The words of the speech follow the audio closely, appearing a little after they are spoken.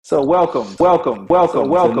So welcome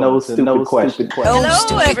to No Stupid Questions.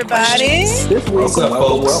 Hello, everybody. This week, What's up,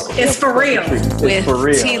 folks? It's for real. It's for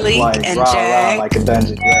real. T-Leak Like, and rah, Jag. like a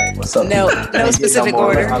dungeon drag. What's up? No Can't specific get no more.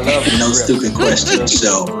 order. I love it. No Stupid Questions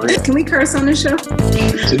show. Can we curse on the show?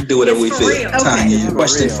 We do whatever we It's for feel. real. Tanya, Okay. your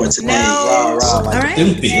question For for real. today. No. Rah, like All a right.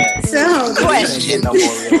 Stupid. So, Question. No more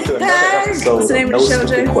to another episode What's the name of of No the show,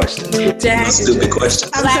 Stupid Jay? Questions. No Jack. Stupid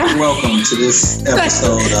Questions. I'm sorry. Welcome to this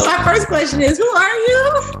episode of My first question is, who are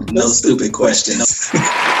you? No Stupid Questions.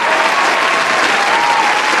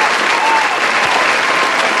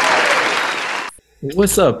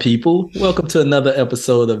 What's up, people? Welcome to another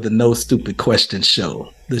episode of the No Stupid Question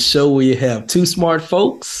Show. The show where you have two smart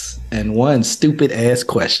folks and one stupid ass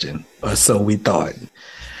question, or so we thought.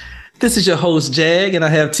 This is your host, Jag, and I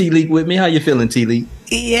have T-Leak with me. How you feeling, T-Leak?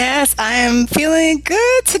 Yes, I am feeling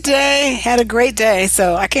good today. Had a great day,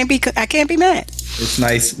 so I can't be mad. It's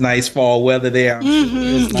nice fall weather there. I'm sure.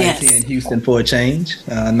 It's nice yes. here in Houston for a change.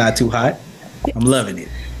 Not too hot. I'm loving it.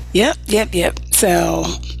 Yep. So,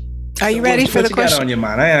 are you ready for the What you got question? on your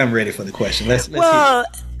mind? I am ready for the question. Let's Well,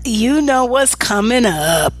 you know what's coming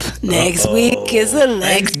up. Next week is election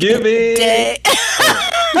Thanksgiving. day.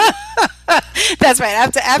 That's right.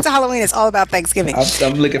 After Halloween, it's all about Thanksgiving.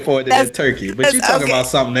 I'm looking forward to that turkey. But you're talking okay. about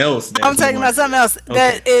something else. I'm talking about something else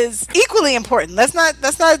that is equally important. Let's not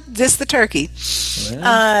just the turkey.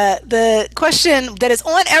 The question that is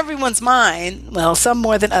on everyone's mind, well, some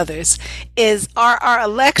more than others, is: are our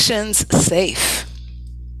elections safe?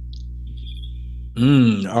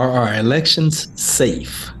 Are our elections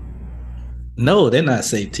safe? No, they're not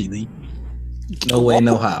safe, T-Leak. No way,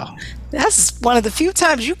 no how. That's one of the few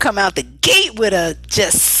times you come out the gate with a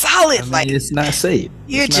just solid, It's not safe.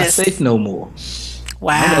 You're It's just- not safe no more.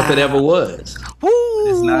 wow. I don't know if it ever was. Woo.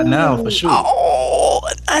 It's not now, for sure. Oh,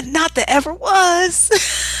 not that ever was.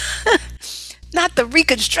 Not the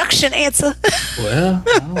Reconstruction answer. Well,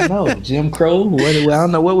 I don't know. Jim Crow. I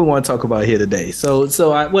don't know what we want to talk about here today.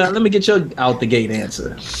 Let me get your out the gate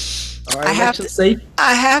answer. All right, I have elections safe?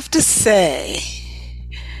 I have to say,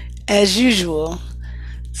 as usual,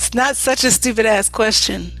 it's not such a stupid ass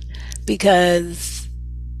question because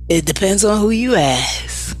it depends on who you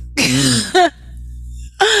ask.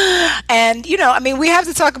 And we have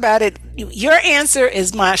to talk about it. Your answer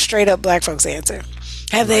is my straight up black folks answer.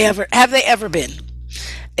 Have they ever been?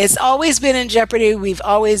 It's always been in jeopardy. We've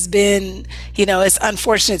always been, it's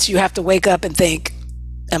unfortunate you have to wake up and think,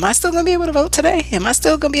 am I still going to be able to vote today? Am I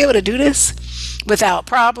still going to be able to do this without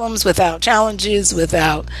problems, without challenges,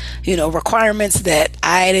 without, requirements that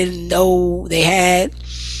I didn't know they had?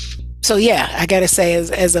 So yeah, I got to say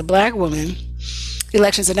as a black woman,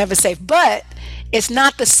 elections are never safe, but it's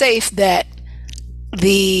not the safe that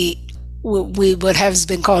what has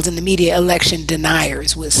been called in the media election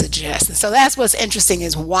deniers would suggest. And so that's what's interesting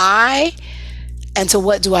is why and to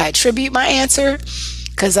what do I attribute my answer?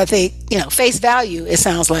 Because I think, face value, it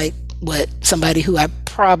sounds like what somebody who I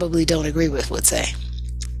probably don't agree with would say.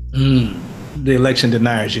 The election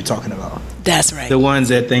deniers you're talking about. That's right. The ones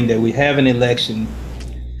that think that we have an election,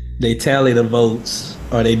 they tally the votes,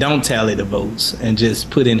 or they don't tally the votes and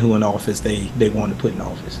just put in who in office they want to put in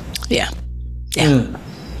office. Yeah.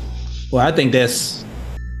 Well, I think that's.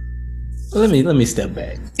 Let me step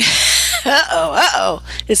back. Uh-oh.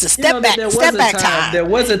 It's a step back time. There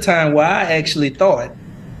was a time where I actually thought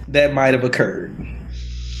that might have occurred.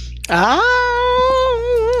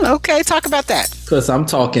 Oh, okay. Talk about that. Because I'm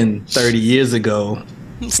talking 30 years ago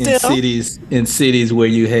Still. in cities where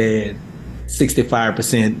you had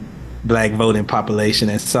 65% black voting population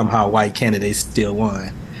and somehow white candidates still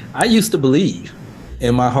won. I used to believe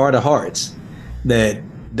in my heart of hearts that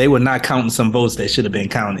they were not counting some votes that should have been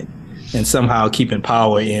counted and somehow keeping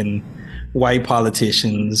power in white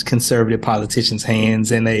politicians, conservative politicians'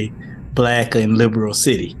 hands in a black and liberal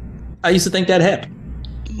city. I used to think that happened.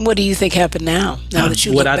 What do you think happened now? Now that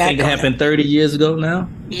you What look I back think on happened 30 years ago now,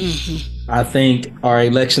 I think our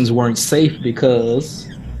elections weren't safe because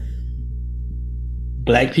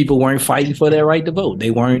black people weren't fighting for their right to vote.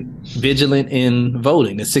 They weren't vigilant in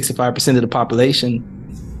voting. The 65% of the population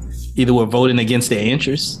either were voting against their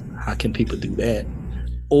interests. How can people do that?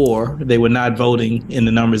 Or they were not voting in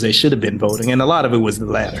the numbers they should have been voting. And a lot of it was the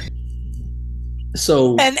latter.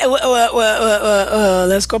 So. And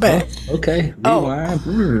let's go back. Okay.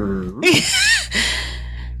 Rewind.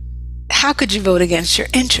 How could you vote against your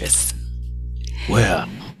interests? Well,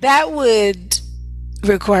 That would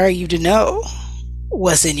require you to know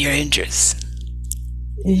what's in your interest.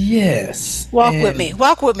 yes. Walk And with me.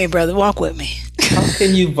 Walk with me, brother. Walk with me. How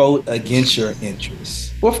can you vote against your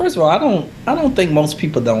interests? Well, first of all, I don't think most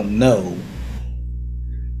people don't know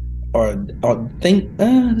or think?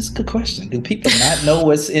 That's a good question. Do people not know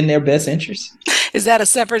what's in their best interest? Is that a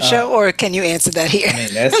separate show, or can you answer that here? I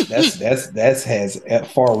mean, that has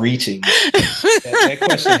far-reaching. That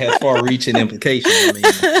question has far-reaching implications.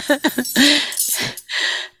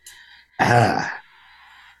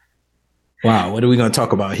 Wow, what are we going to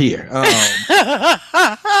talk about here?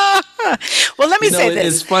 Well, let me say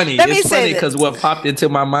this. It's funny. It's funny because what popped into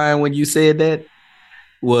my mind when you said that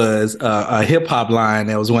was a hip hop line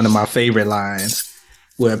that was one of my favorite lines,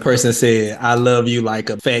 where a person said, "I love you like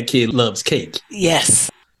a fat kid loves cake." Yes.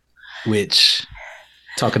 Which,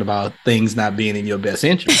 talking about things not being in your best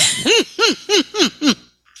interest.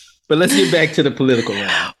 But let's get back to the political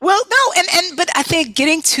round. Well, no, but I think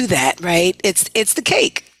getting to that, right? It's the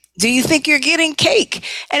cake. Do you think you're getting cake?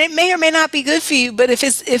 And it may or may not be good for you, but if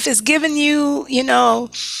it's giving you,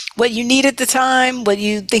 what you need at the time, what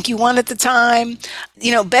you think you want at the time,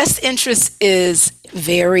 best interest is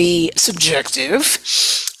very subjective,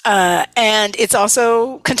 and it's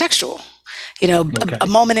also contextual. Okay. A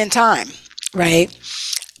moment in time, right?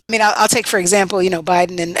 I mean, I'll take for example,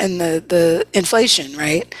 Biden and the inflation,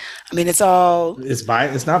 right? I mean, it's not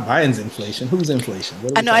Biden's inflation. Whose inflation?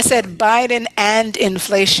 I know. I said Biden and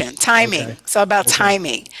inflation. Timing. Okay. It's all about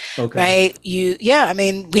timing, right? I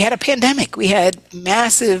mean, we had a pandemic. We had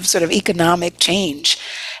massive sort of economic change.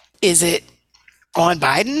 Is it on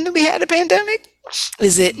Biden that we had a pandemic?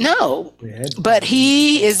 Is it? No. But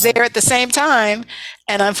he is there at the same time.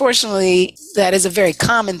 And unfortunately, that is a very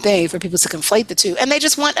common thing for people to conflate the two. And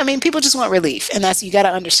people just want relief. And you got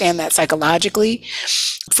to understand that psychologically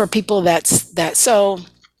for people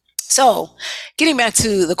so getting back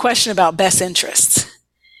to the question about best interests.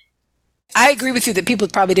 I agree with you that people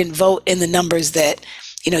probably didn't vote in the numbers that,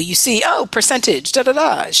 you see, percentage,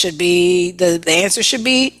 It should be, the answer should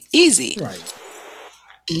be easy. Right.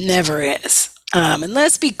 Never is. And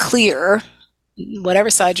let's be clear, whatever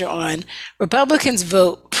side you're on, Republicans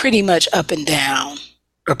vote pretty much up and down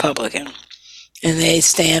Republican, and they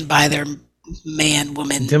stand by their man,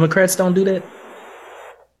 woman. Democrats don't do that?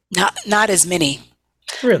 Not as many.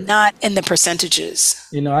 Really? Not in the percentages.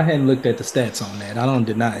 I hadn't looked at the stats on that. I don't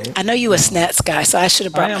deny it. I know you a stats guy, so I should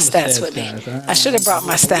have brought my stats with me. I should have brought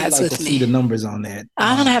my stats with me. See the numbers on that.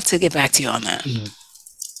 I'm going to have to get back to you on that. Mm-hmm.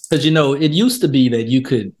 Because, it used to be that you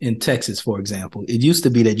could, in Texas, for example, it used to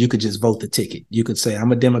be that you could just vote the ticket. You could say,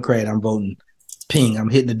 I'm a Democrat, I'm voting ping. I'm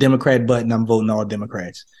hitting the Democrat button, I'm voting all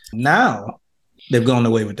Democrats. Now, they've gone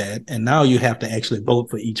away with that. And now you have to actually vote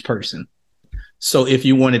for each person. So if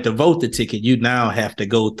you wanted to vote the ticket, you now have to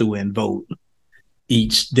go through and vote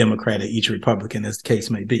each Democrat or each Republican, as the case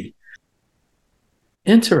may be.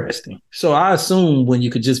 Interesting. So I assume when you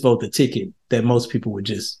could just vote the ticket, that most people would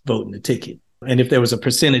just vote in the ticket. And if there was a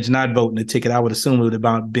percentage not voting the ticket, I would assume it would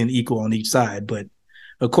have been equal on each side. But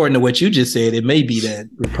according to what you just said, it may be that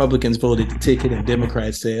Republicans voted the ticket and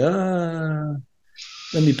Democrats say,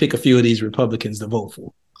 let me pick a few of these Republicans to vote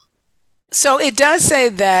for. So it does say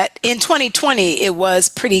that in 2020, it was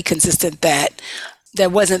pretty consistent that there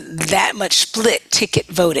wasn't that much split ticket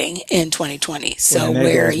voting in 2020. So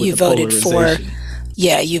where you voted for,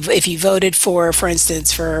 if you voted for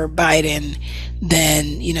instance, for Biden,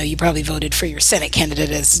 then, you probably voted for your Senate candidate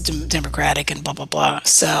as Democratic and blah, blah, blah.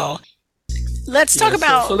 So let's talk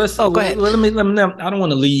about, go ahead. Let me, I don't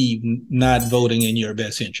want to leave not voting in your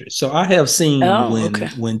best interest. So I have seen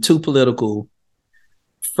when two political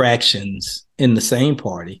fractions in the same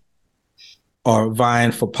party are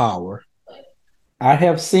vying for power, I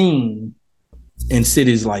have seen in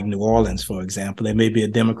cities like New Orleans, for example, there may be a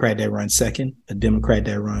Democrat that runs second, a Democrat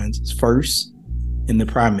that runs first in the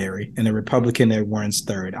primary, and a Republican that runs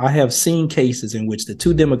third. I have seen cases in which the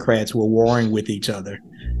two Democrats were warring with each other,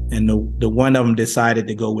 and the one of them decided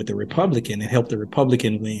to go with the Republican and help the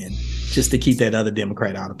Republican win just to keep that other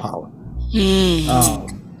Democrat out of power.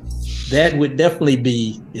 That would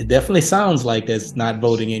it definitely sounds like that's not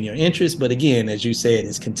voting in your interest. But again, as you said,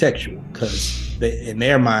 it's contextual because in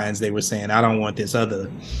their minds, they were saying, I don't want this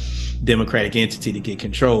other Democratic entity to get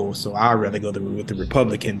control. So I'd rather go with the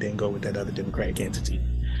Republican than go with that other Democratic entity.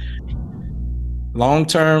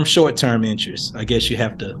 Long-term, short-term interests. I guess you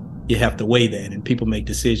have to weigh that, and people make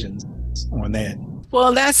decisions on that.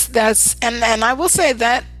 Well, that's and I will say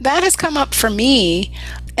that has come up for me.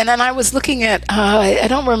 And then I was looking at, I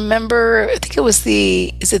don't remember, I think it was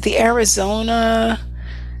the Arizona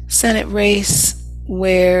Senate race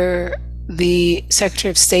where the Secretary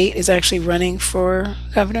of State is actually running for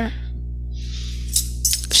governor?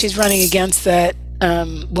 She's running against that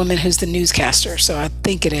woman who's the newscaster, so I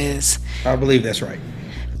think it is. I believe that's right.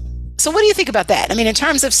 So what do you think about that? I mean, in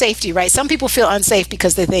terms of safety, right? Some people feel unsafe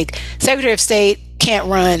because they think Secretary of State can't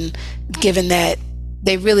run, given that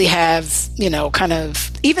they really have, kind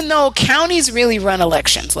of, even though counties really run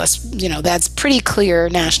elections, that's pretty clear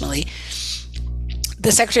nationally.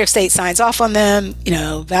 The Secretary of State signs off on them,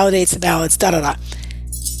 validates the ballots,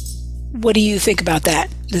 What do you think about that?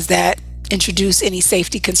 Does that introduce any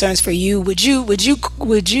safety concerns for you? Would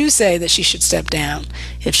you say that she should step down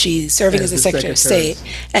if she's serving as a Secretary of State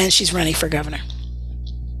and she's running for governor?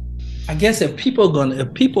 I guess if people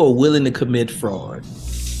are willing to commit fraud,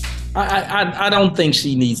 I don't think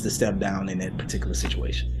she needs to step down in that particular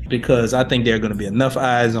situation, because I think there are going to be enough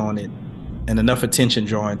eyes on it and enough attention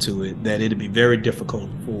drawn to it that it'd be very difficult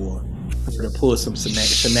for her to pull some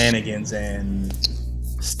shenanigans and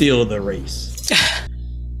steal the race.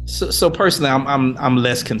 So personally, I'm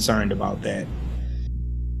less concerned about that,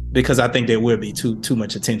 because I think there will be too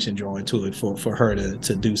much attention drawn to it for her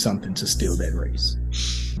to do something to steal that race.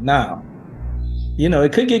 Now,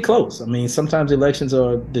 it could get close. I mean, sometimes elections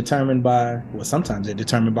are determined by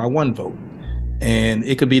one vote. And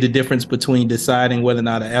it could be the difference between deciding whether or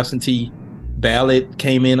not an absentee ballot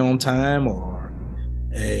came in on time or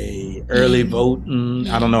a early vote.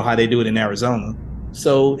 I don't know how they do it in Arizona.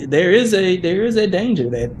 So there is a danger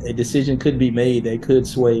that a decision could be made that could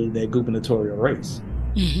sway that gubernatorial race.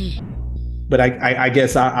 Mm-hmm. But I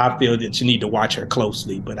guess I feel that you need to watch her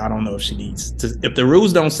closely, but I don't know if she needs to. If the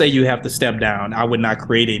rules don't say you have to step down, I would not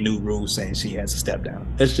create a new rule saying she has to step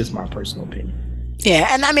down. That's just my personal opinion. Yeah,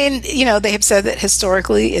 and I mean, they have said that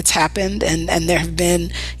historically it's happened, and there have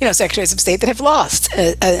been, secretaries of state that have lost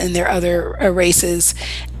in their other races.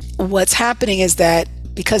 What's happening is that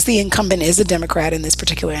because the incumbent is a Democrat in this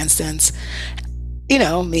particular instance,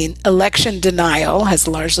 election denial has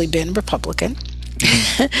largely been Republican.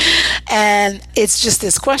 And it's just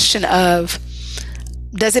this question of,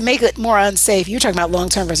 does it make it more unsafe? You're talking about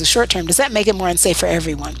long-term versus short-term. Does that make it more unsafe for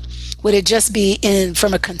everyone? Would it just be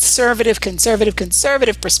from a conservative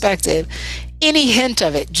perspective, any hint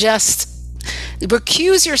of it, just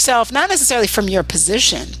recuse yourself, not necessarily from your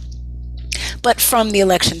position, but from the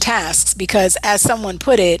election tasks? Because as someone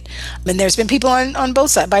put it, and there's been people on both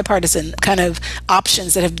sides, bipartisan kind of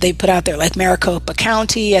options that they put out there, like Maricopa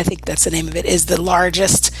County, I think that's the name of it, is the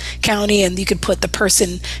largest county, and you could put the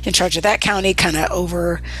person in charge of that county kind of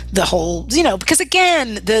over the whole, because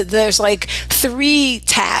again, there's like 3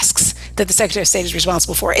 tasks that the Secretary of State is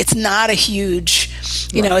responsible for. It's not a huge,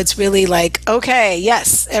 it's really like, okay,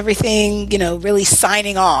 yes, everything, really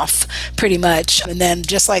signing off pretty much. And then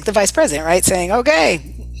just like the vice president, right, saying,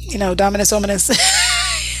 okay, Dominus Ominous,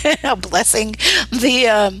 blessing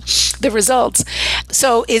the results.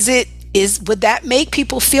 So would that make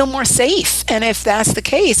people feel more safe? And if that's the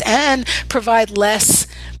case, and provide less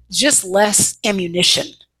ammunition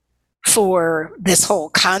for this whole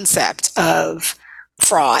concept of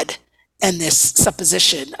fraud and this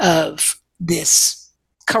supposition of this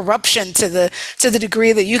corruption to the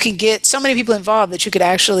degree that you can get so many people involved that you could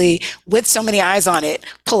actually, with so many eyes on it,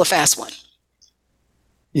 pull a fast one?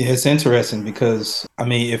 Yeah, it's interesting because,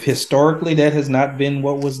 if historically that has not been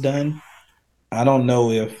what was done, I don't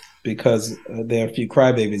know if, because there are a few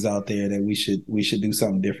crybabies out there, that we should do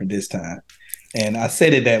something different this time. And I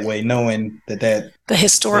said it that way, knowing that the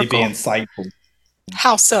historical may be insightful.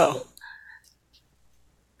 How so?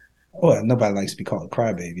 Well, nobody likes to be called a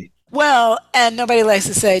crybaby. Well, and nobody likes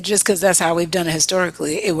to say, just because that's how we've done it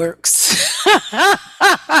historically, it works.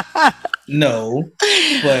 No,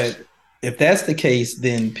 but if that's the case,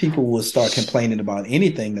 then people will start complaining about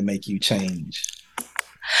anything to make you change.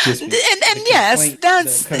 The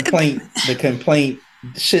complaint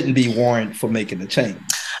shouldn't be warrant for making the change.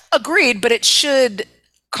 Agreed, but it should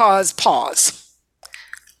cause pause.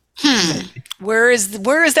 Where is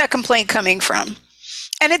that complaint coming from?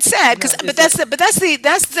 And it's sad because, that's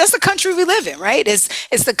the country we live in, right?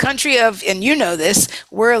 It's the country of, and this,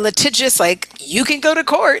 we're litigious. Like, you can go to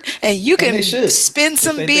court and you can spin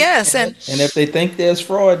some BS, and if they think there's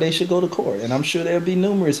fraud, they should go to court. And I'm sure there'll be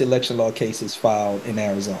numerous election law cases filed in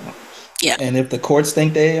Arizona. Yeah. And if the courts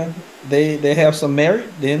think they have some merit,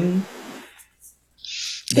 then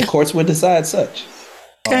the courts will decide such.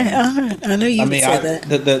 Okay, I know you would say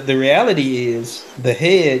that. The reality is,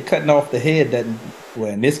 cutting off the head doesn't. Well,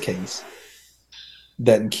 in this case,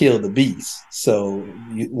 doesn't kill the beast. So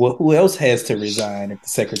who else has to resign if the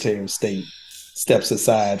Secretary of State steps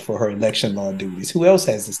aside for her election law duties? Who else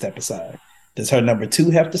has to step aside? Does her number 2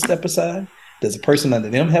 have to step aside? Does a person under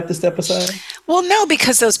them have to step aside? Well, no,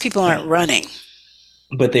 because those people aren't running.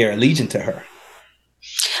 But they're allegiant to her.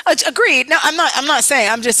 Agreed. No, I'm not saying.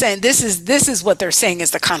 I'm just saying this is what they're saying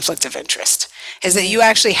is the conflict of interest, is that you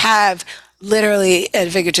actually have literally and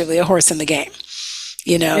figuratively a horse in the game.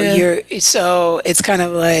 So it's kind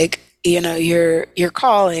of like, you're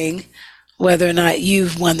calling whether or not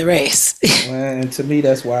you've won the race. Well, and to me,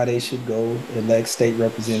 that's why they should go elect state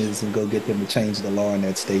representatives and go get them to change the law in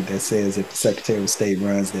that state that says if the Secretary of State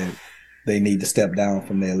runs, that they need to step down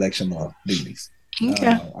from their election law duties. Okay.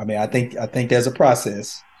 I think there's a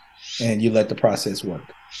process, and you let the process work.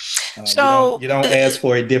 So you don't ask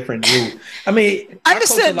for a different rule. I mean,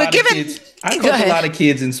 understood, I coach a lot of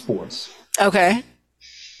kids in sports. Okay.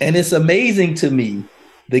 And it's amazing to me,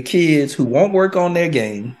 the kids who won't work on their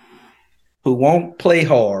game, who won't play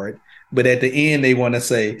hard, but at the end they want to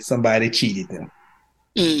say somebody cheated them.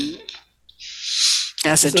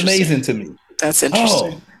 That's it's amazing to me. That's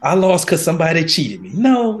interesting. Oh, I lost because somebody cheated me.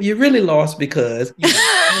 No, you really lost because you played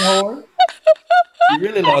hard. You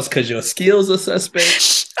really lost because your skills are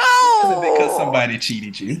suspect. Oh, because somebody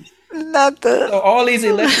cheated you. So all these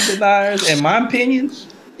election deniers, in my opinion,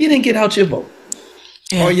 you didn't get out your vote.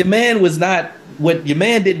 Yeah. Or your man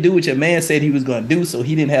didn't do what your man said he was going to do, so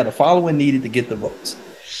he didn't have the following needed to get the votes.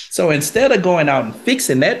 So instead of going out and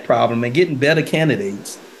fixing that problem and getting better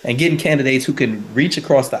candidates and getting candidates who can reach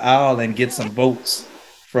across the aisle and get some votes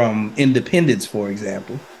from independents, for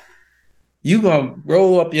example, you're going to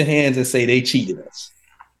roll up your hands and say they cheated us.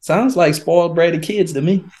 Sounds like spoiled bratty kids to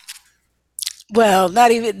me. Well,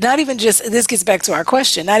 not even just, this gets back to our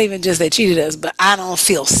question, not even just they cheated us, but I don't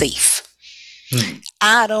feel safe.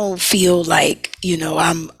 I don't feel like,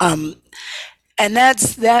 I'm and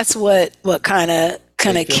that's what kind of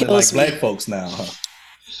kills like me. Black folks now, huh?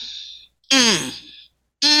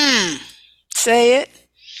 Say it.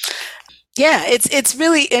 Yeah, it's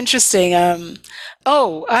really interesting.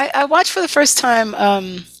 I watched for the first time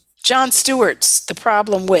Jon Stewart's The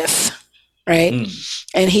Problem With, right?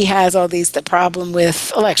 And he has all these, the problem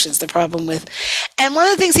with elections, and one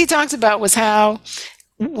of the things he talked about was how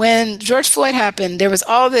when George Floyd happened, there was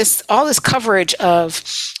all this coverage of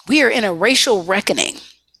we are in a racial reckoning.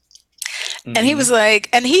 And he was like,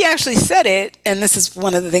 and he actually said it, and this is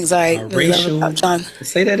one of the things I really love about John.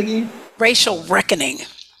 Say that again. Racial reckoning.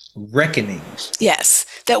 Reckoning. Yes,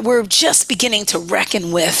 that we're just beginning to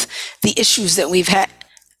reckon with the issues that we've had.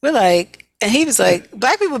 We're like, and he was like,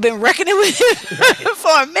 Black people have been reckoning with it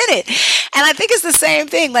for a minute. And I think it's the same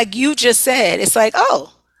thing, like you just said. It's like,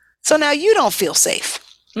 oh, so now you don't feel safe.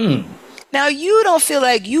 Now you don't feel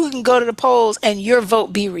like you can go to the polls and your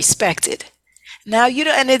vote be respected. Now you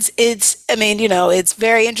don't, and it's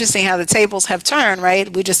very interesting how the tables have turned,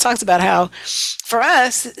 right? We just talked about how for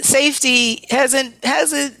us, safety hasn't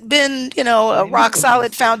been, a rock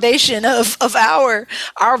solid foundation of our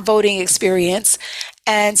voting experience.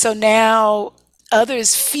 And so now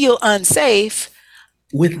others feel unsafe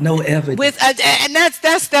with no evidence. And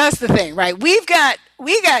that's the thing, right? We got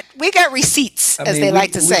receipts, as they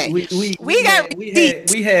like to say. We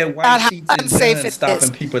had white sheets and guns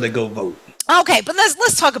stopping people to go vote. Okay, but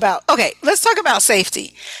let's talk about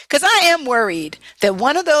safety, because I am worried that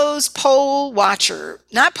one of those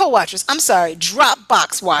Dropbox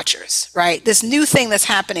watchers, right? This new thing that's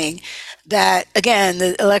happening, that again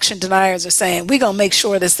the election deniers are saying we're gonna make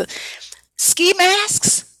sure this ski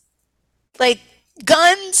masks, like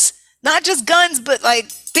guns, not just guns, but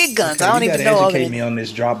like big guns. Okay, I don't even know. Educate me on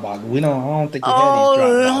this Dropbox. I don't think we have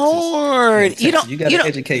these Dropboxes. Lord, you got to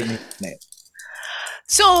educate me on that.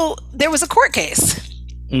 So there was a court case,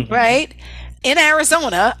 right, in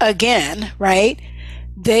Arizona again, right?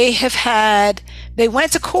 They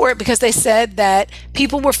went to court because they said that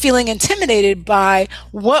people were feeling intimidated by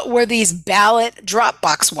what were these ballot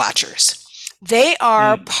Dropbox watchers. They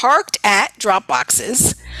are parked at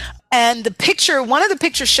Dropboxes, and one of the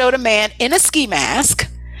pictures showed a man in a ski mask,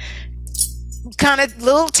 kind of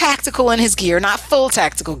little tactical in his gear, not full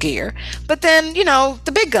tactical gear, but then,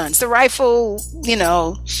 the big guns, the rifle,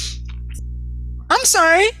 I'm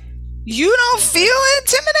sorry, you don't feel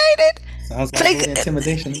intimidated? Sounds like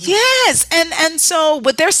intimidation. Yes. And so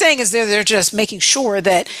what they're saying is they're just making sure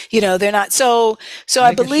that, they're not. So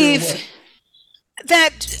I believe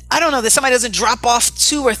that, I don't know, that somebody doesn't drop off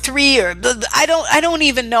 2 or 3 or I don't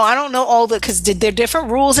even know. I don't know all because there are different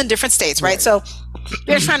rules in different states, right? So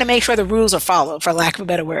they're trying to make sure the rules are followed, for lack of a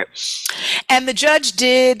better word. And the judge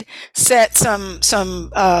did set some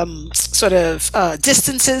sort of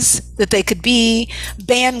distances that they could be,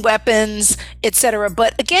 ban weapons, etc.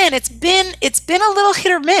 But again, it's been a little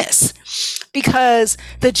hit or miss, because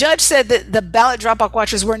the judge said that the ballot Dropbox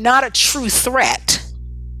watchers were not a true threat,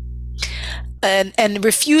 and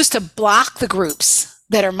refused to block the groups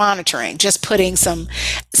that are monitoring, just putting some.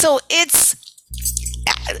 So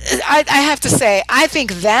I have to say, I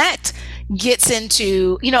think that gets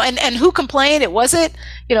into, and who complained? Was it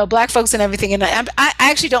black folks and everything. And I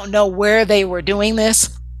actually don't know where they were doing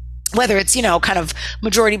this, whether it's, kind of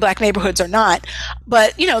majority black neighborhoods or not.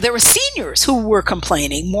 But, there were seniors who were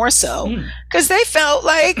complaining more so because they felt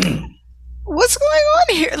like, what's going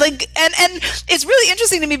on here? Like, and it's really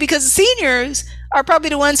interesting to me because seniors are probably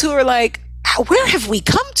the ones who are like, where have we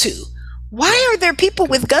come to? Why are there people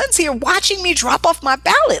with guns here watching me drop off my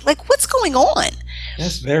ballot? Like, what's going on?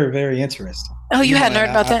 That's very, very interesting. Oh, you hadn't heard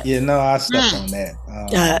about that? Yeah, no, I slept on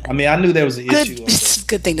that. I knew there was an issue. It's a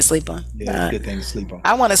good thing to sleep on. Yeah, it's a good thing to sleep on.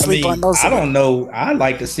 I want to sleep on those. I don't know. I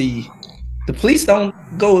like to see the police don't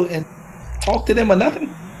go and talk to them or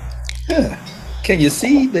nothing. Yeah. Can you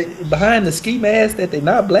see behind the ski mask that they're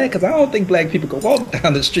not black? Because I don't think black people can walk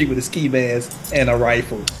down the street with a ski mask and a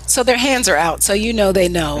rifle. So their hands are out. So they know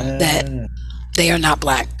that they are not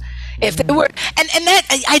black. If they were, and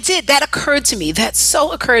that occurred to me. That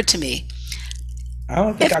so occurred to me. I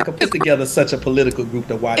don't think I could put together such a political group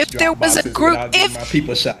to watch. If there was a group, if my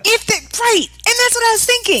people shot. Right, and that's what I was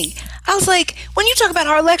thinking. I was like, when you talk about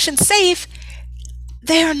our elections safe,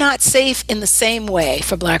 they are not safe in the same way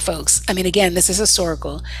for black folks. I mean, again, this is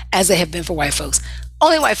historical, as they have been for white folks.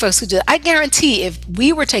 Only white folks who do it. I guarantee if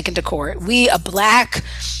we were taken to court, a black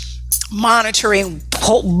monitoring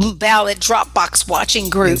ballot Dropbox watching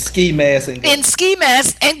group in ski masks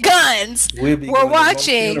and guns were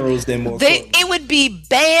watching, it would be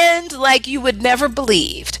banned like you would never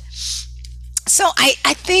believed. So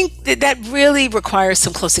I think that really requires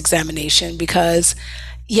some close examination because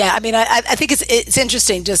I think it's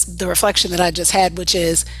interesting, just the reflection that I just had, which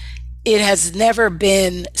is it has never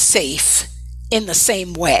been safe in the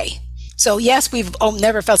same way. So yes, we've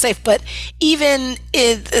never felt safe, but even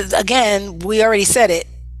again, we already said it.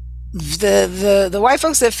 The white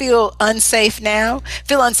folks that feel unsafe now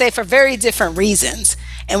feel unsafe for very different reasons,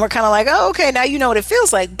 and we're kind of like, oh, okay, now you know what it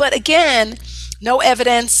feels like. But again, no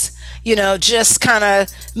evidence, just kind of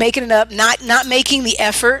making it up, not making the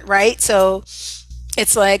effort, right? So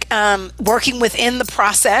it's like working within the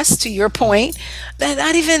process. To your point,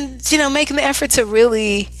 not even making the effort to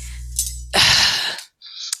really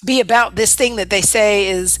be about this thing that they say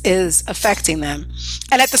is affecting them,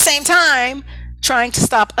 and at the same time trying to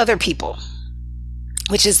stop other people,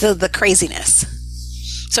 which is the craziness.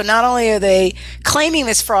 So not only are they claiming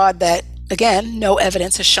this fraud that, again, no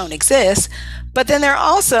evidence has shown exists, but then they're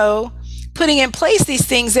also putting in place these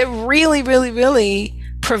things that really, really, really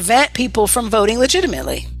prevent people from voting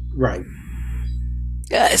legitimately. Right.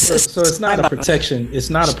 So it's not a protection. It's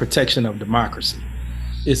not a protection of democracy.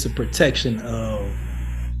 It's a protection of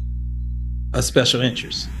a special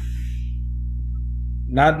interest.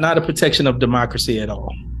 Not a protection of democracy at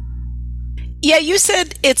all. Yeah, you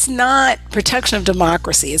said it's not protection of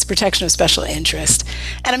democracy, it's protection of special interest.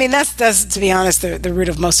 And I mean, that's to be honest, the root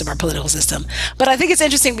of most of our political system. But I think it's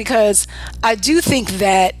interesting because I do think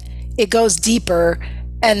that it goes deeper.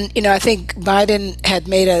 And, I think Biden had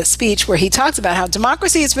made a speech where he talks about how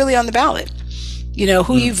democracy is really on the ballot.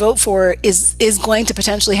 Who you vote for is going to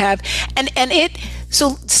potentially have,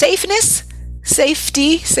 so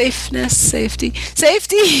safety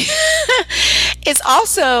is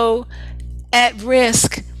also at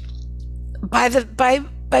risk by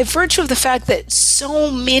virtue of the fact that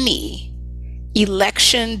so many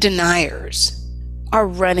election deniers are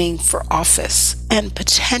running for office and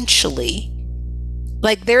potentially,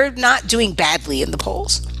 like, they're not doing badly in the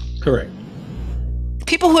polls. Correct.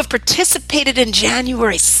 People who have participated in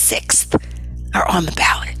January 6th are on the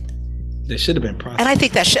ballot. They should have been prosecuted. And I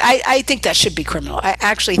think I think that should be criminal. I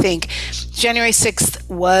actually think January 6th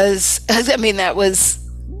that was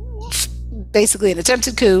basically an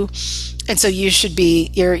attempted coup, and so you should be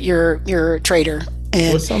you're a traitor.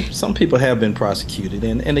 And some people have been prosecuted,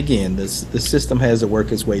 and again, the system has to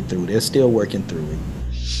work its way through. They're still working through it.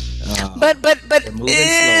 But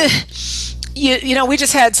we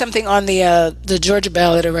just had something on the Georgia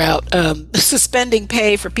ballot about suspending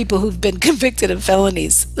pay for people who've been convicted of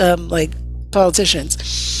felonies, like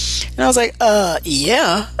politicians, and I was like,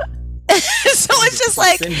 yeah. So it's just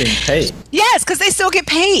like suspending pay. Yes, because they still get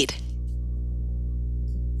paid.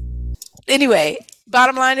 Anyway,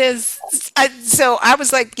 bottom line is, I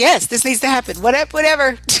was like, yes, this needs to happen.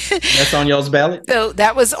 Whatever. That's on y'all's ballot? So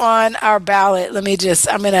that was on our ballot. Let me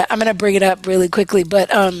I'm gonna bring it up really quickly.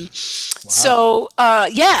 But so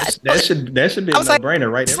yeah. That should be a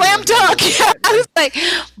no-brainer, right? Slam dunk. Yeah. I was like,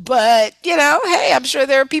 but hey, I'm sure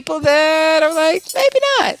there are people that are like, maybe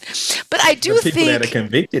not. But I do think people that are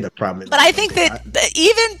convicted are probably. But I think that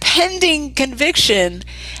even pending conviction,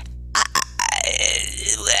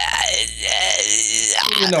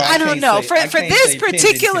 I don't know. For this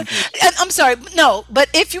particular, I'm sorry, no, but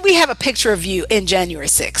if we have a picture of you in January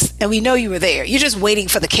 6th and we know you were there, you're just waiting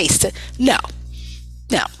for the case to, no.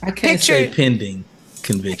 I can't say pending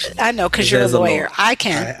conviction. I know, because you're a lawyer. I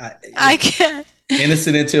can't. I can't.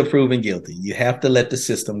 Innocent until proven guilty. You have to let the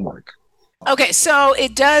system work. Okay, so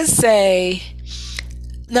it does say,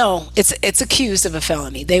 no, it's accused of a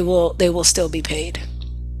felony. They will still be paid.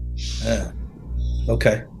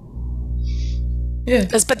 Okay. Yeah.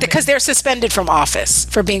 Because they're suspended from office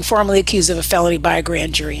for being formally accused of a felony by a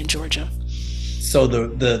grand jury in Georgia. So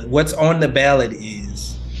the what's on the ballot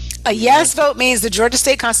is a yes vote means the Georgia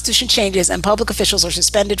state constitution changes and public officials are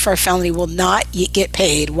suspended for a felony will not get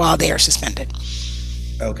paid while they are suspended.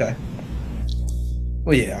 Okay.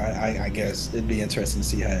 Well, yeah, I guess it'd be interesting to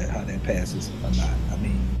see how that passes or not. I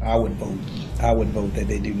mean, I would vote that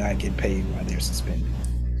they do not get paid while they're suspended.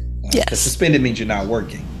 Yes. Because suspended means you're not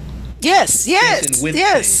working. Yes.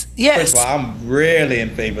 First of all, I'm rarely in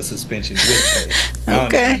favor of suspension with pay. I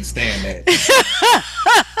don't understand that.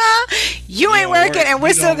 You ain't working and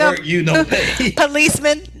we're still going to pay.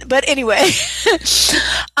 Policeman. But anyway.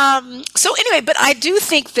 So anyway, but I do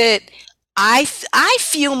think that I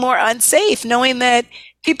feel more unsafe knowing that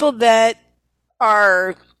people that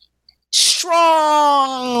are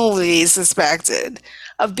strongly suspected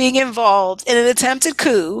of being involved in an attempted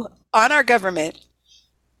coup on our government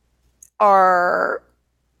are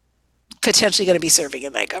potentially going to be serving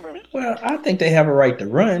in that government. Well, I think they have a right to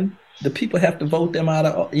run. The people have to vote them out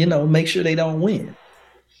of, make sure they don't win.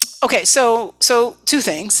 Okay, so two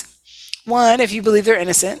things. One, if you believe they're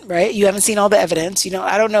innocent, right? You haven't seen all the evidence.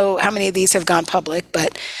 I don't know how many of these have gone public,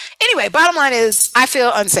 but anyway, bottom line is I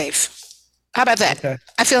feel unsafe. How about that? Okay.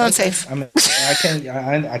 I feel unsafe. I mean, I can't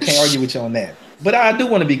argue with you on that. But I do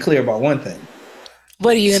want to be clear about one thing.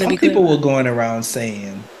 What are you going to be clear about? People were going going around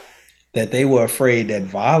saying that they were afraid that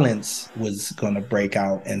violence was going to break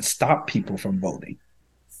out and stop people from voting.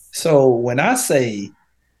 So when I say,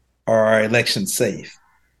 are our elections safe?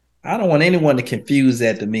 I don't want anyone to confuse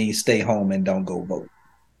that to mean stay home and don't go vote.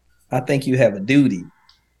 I think you have a duty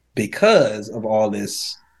because of all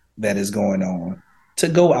this that is going on to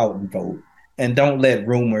go out and vote and don't let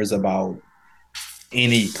rumors about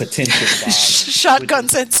any potential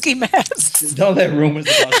shotguns and ski masks. Don't let rumors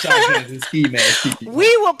about shotguns and ski masks.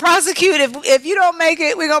 We will prosecute if you don't make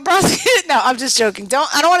it. We're gonna prosecute. No, I'm just joking.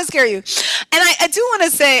 I don't want to scare you. And I do want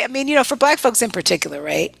to say, I mean, for Black folks in particular,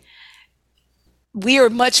 right? We are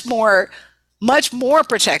much more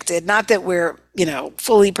protected. Not that we're,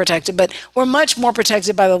 fully protected, but we're much more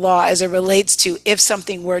protected by the law as it relates to if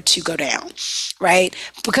something were to go down, right?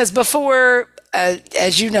 Because before,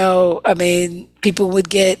 as you know, I mean, people would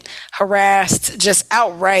get harassed, just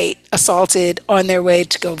outright assaulted on their way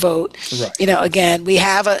to go vote. Right. Again, we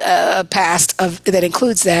have a past that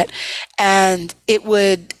includes that, and it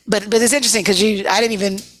would. But it's interesting because I didn't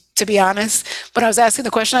even. To be honest, when I was asking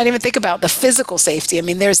the question, I didn't even think about the physical safety. I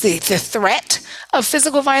mean, there's the threat of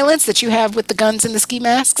physical violence that you have with the guns and the ski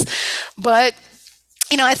masks. But,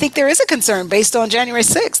 I think there is a concern based on January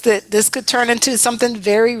 6th that this could turn into something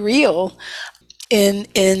very real in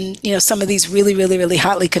some of these really, really, really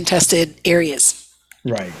hotly contested areas.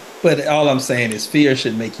 Right. But all I'm saying is fear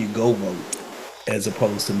should make you go vote as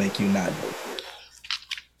opposed to make you not vote.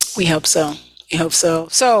 We hope so.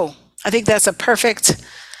 So I think that's a perfect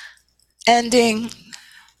ending.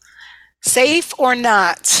 Safe or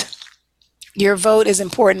not, your vote is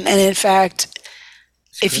important. And in fact,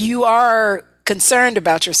 if you are concerned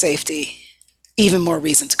about your safety, even more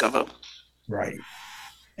reason to go vote. Right.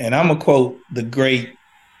 And I'm going to quote the great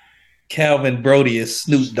Calvin Brodius,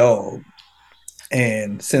 Snoop Dogg.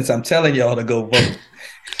 And since I'm telling y'all to go vote,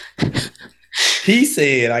 he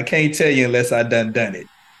said, I can't tell you unless I done it.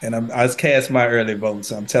 And I cast my early vote,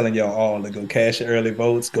 so I'm telling y'all all to go cast your early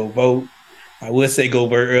votes, go vote. I would say go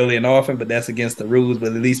vote early and often, but that's against the rules, but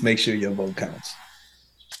at least make sure your vote counts.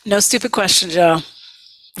 No stupid questions, y'all.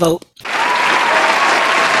 Vote.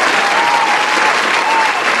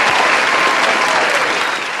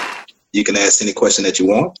 You can ask any question that you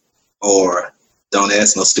want, or don't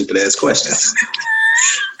ask no stupid ass questions.